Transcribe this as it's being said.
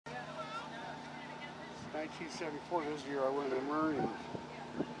1974, this year I went to the Marines.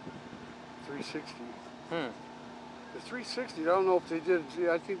 360. The 360, I don't know if they did.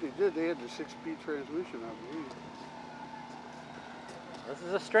 I think they did. They had the 6-speed transmission, I believe. This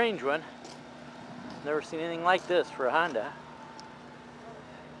is a strange one. Never seen anything like this for a Honda.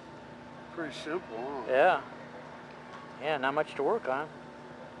 Pretty simple, huh? Yeah. Yeah, not much to work on.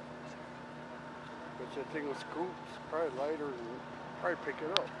 But that thing will scoop. It's probably lighter and probably pick it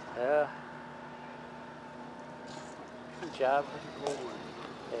up. Yeah. Good job.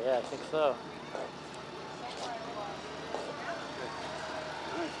 Yeah, I think so.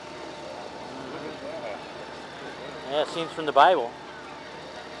 Look at that. Yeah, scenes from the Bible.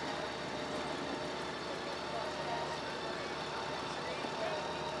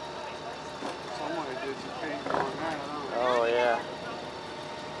 Somebody did some painting on that, huh? Oh, yeah.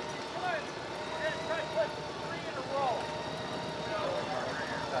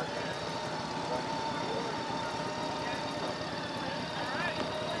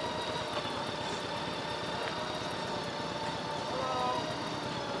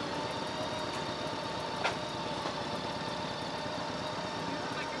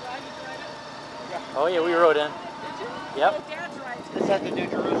 Oh yeah, we rode in. Yep. This had the New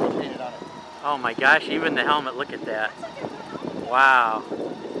Jerusalem painted on it. Oh my gosh, even the helmet, look at that. Wow.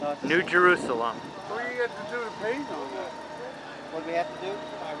 New Jerusalem. What do you have to do to paint on that? What did we have to do?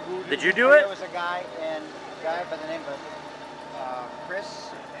 Did you do it? There was a guy by the name of Chris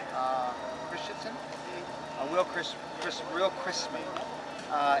Christensen, Real Chrisman,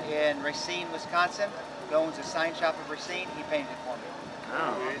 in Racine, Wisconsin. He owns a sign shop in Racine. He painted it for me.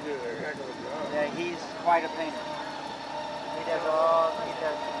 Oh. He did a heck of a job. Yeah, he's quite a painter. He does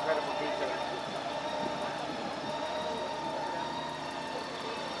incredible detail.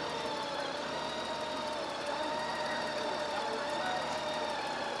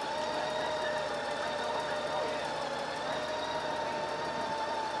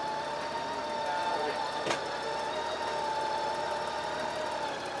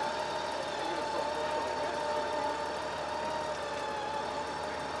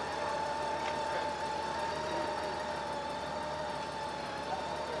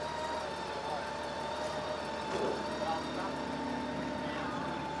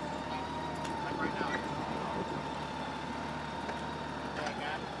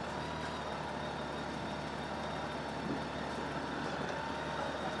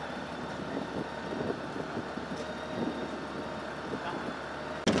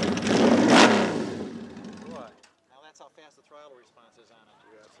 How fast the throttle response is on it.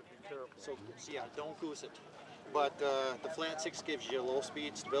 Yeah, so be careful. So yeah, don't goose it. But the flat 6 gives you low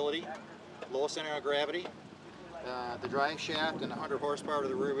speed stability, low center of gravity. The drive shaft and the 100 horsepower to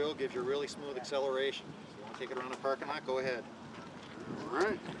the rear wheel gives you really smooth acceleration. So you want to take it around the parking lot, go ahead. All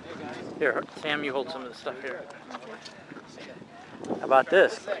right. Hey guys. Here, Sam, you hold some of the stuff here. How about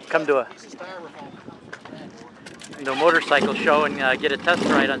this? Come to a motorcycle show and get a test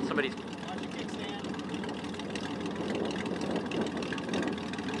ride on somebody's.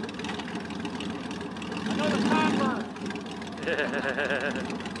 Another copper.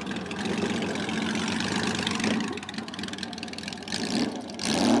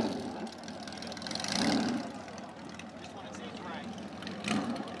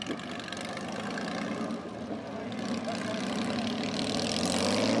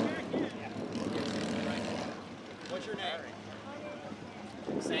 What's your name?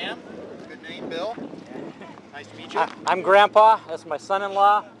 Sam? Good name, Bill. Nice to meet you. I'm Grandpa. That's my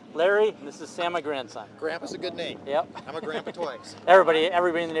son-in-law, Larry. And this is Sam, my grandson. Grandpa's a good name. Yep. I'm a grandpa twice. Everybody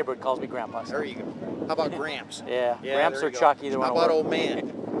in the neighborhood calls me Grandpa. So. There you go. How about Gramps? Yeah, Gramps or Chuck, either one. How about old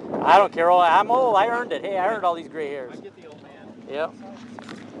man? I don't care. I'm old. I earned it. Hey, I earned all these gray hairs. I get the old man. Yep.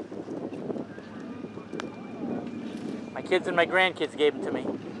 My kids and my grandkids gave them to me.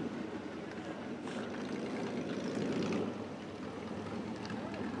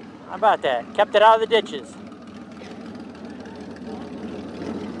 How about that? Kept it out of the ditches.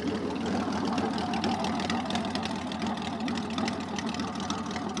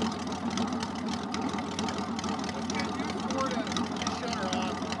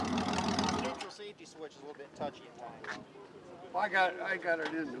 Switch is a little bit touchy at times. Well, I got it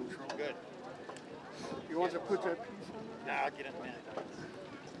in neutral. Good. You want to put that piece in? Nah, I'll get in a minute.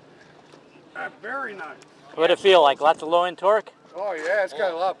 Very nice. What'd it feel like? Lots of low-end torque? Oh yeah, it's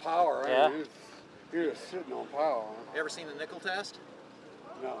got a lot of power. Yeah. I mean, you're just sitting on power. You ever seen the nickel test?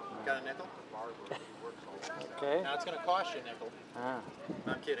 No. Got a nickel? Okay. Now it's going to cost you a nickel. Ah.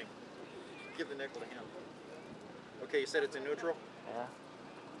 I'm kidding. Give the nickel to him. Okay, you said it's in neutral?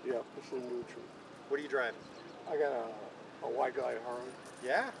 Yeah. Yeah, it's in neutral. What are you driving? I got a white guy Harley.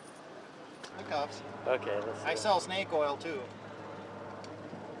 Yeah? The cuffs. Okay, let's see. I sell snake oil too.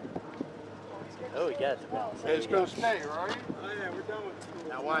 Oh, you got some else. It's going to stay, right? Oh yeah, we're done with it.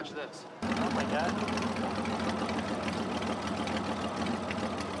 Now watch this. Oh my God.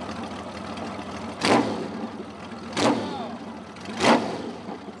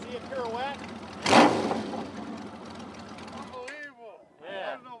 See it pirouette? Unbelievable. Yeah.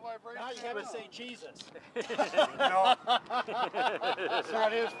 There's no vibration. Now you gotta say Jesus. No. It's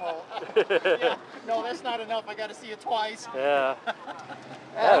not his fault. Yeah. No, that's not enough. I gotta see it twice. Yeah.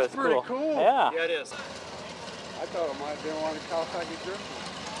 That's was pretty cool. Yeah. Yeah, it is. I thought it might have been one of the Kawasaki drifters.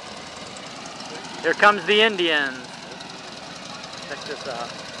 Here comes the Indians. Check this out.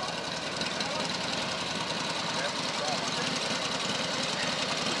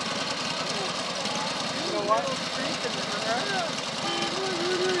 You know what?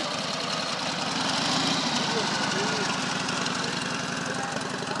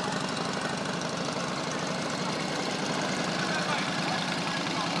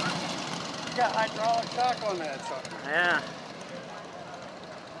 You got hydraulic shock on that sucker. Yeah.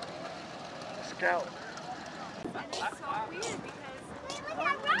 Scout. It's so weird because it's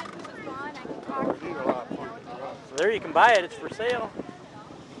fun. I can talk You need a lot of points. There you can buy it. It's for sale.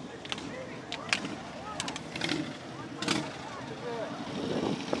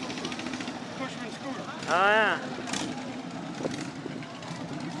 Cushman scooter. Oh yeah.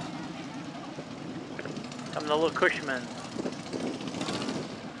 Come the little Cushman.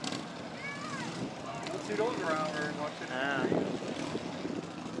 Don't see those around very much Yeah. anymore.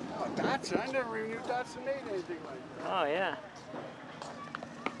 Oh, Datsun. I never even knew Datsun made anything like that. Oh yeah.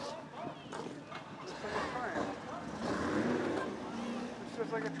 It's like a triangle. It's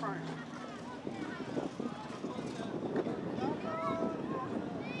just like a triangle.